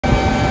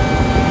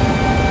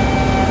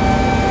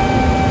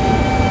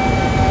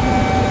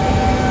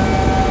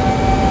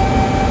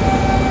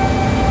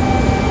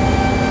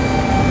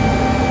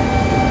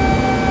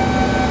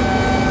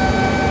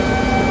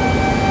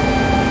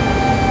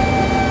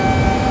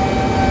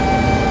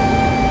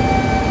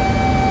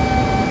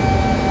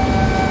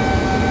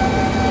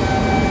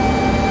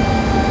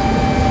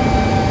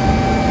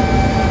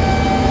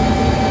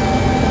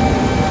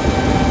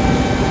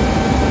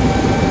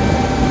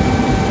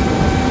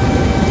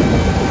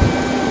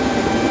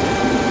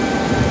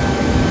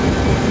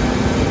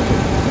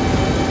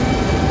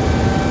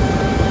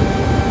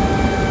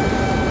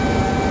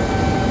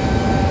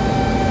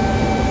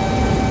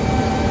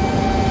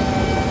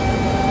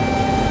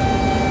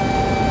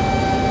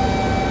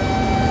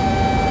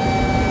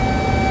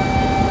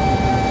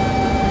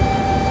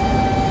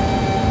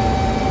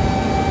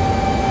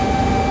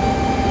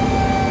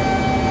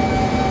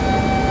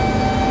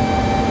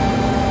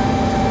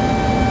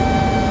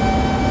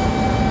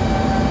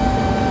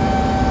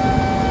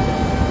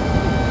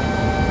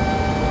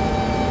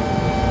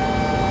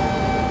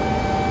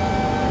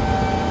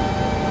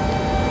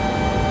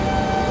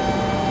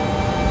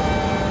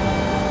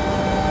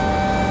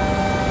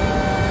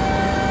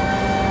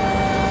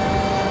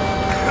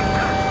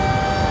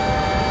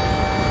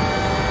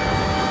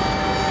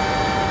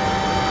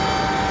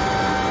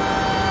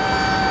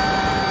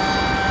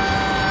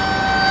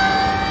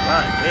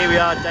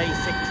are day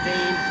 16.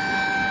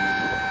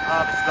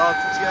 Harvest vlog,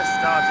 just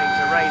starting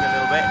to rain a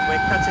little bit. We're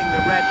cutting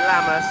the Red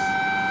Lammas,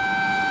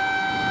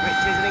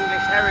 which is an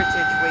English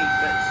heritage wheat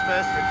that's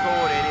first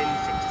recorded in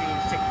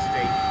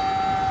 1660.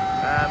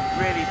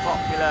 Really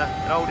popular,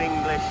 an old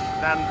English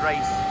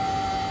landrace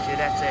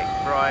genetic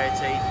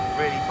variety,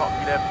 really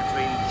popular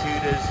between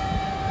Tudors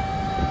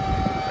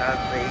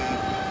and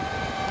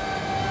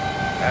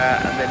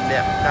the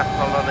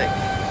Napoleonic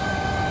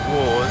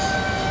Wars.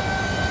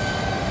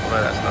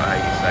 Although that's not how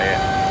you say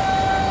it.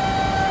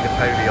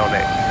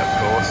 Napoleonic, of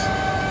course.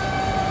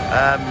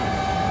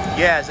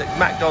 Yeah, so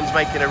MacDon's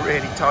making a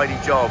really tidy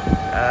job.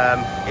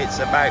 It's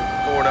about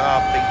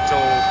 4.5 feet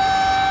tall,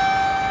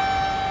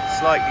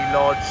 slightly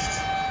lodged,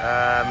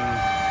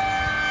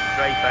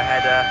 draper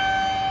header.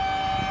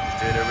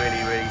 Doing a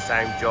really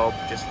sound job,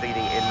 just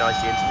feeding it in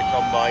nicely into the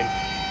combine.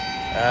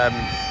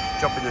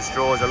 Chopping the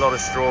straws, a lot of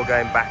straw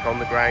going back on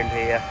the ground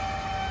here,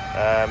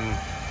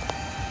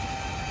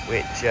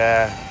 which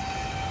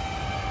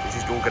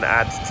is all going to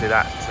add to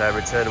that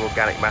return of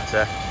organic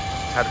matter.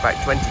 It's had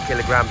about 20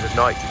 kilograms of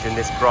nitrogen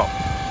this crop,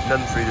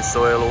 none through the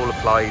soil, all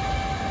applied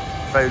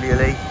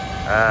folially.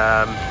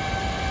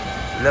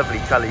 Lovely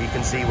colour, you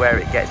can see where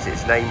it gets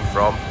its name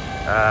from.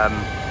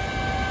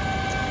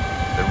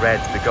 The red,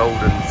 the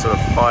golden, sort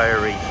of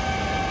fiery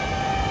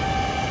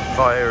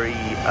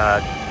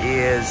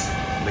ears,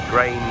 the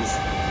grains.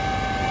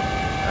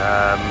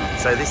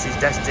 So this is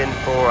destined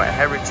for a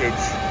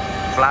heritage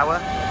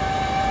flour,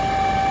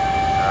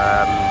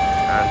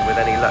 and with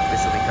any luck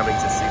this will be coming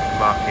to the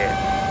supermarket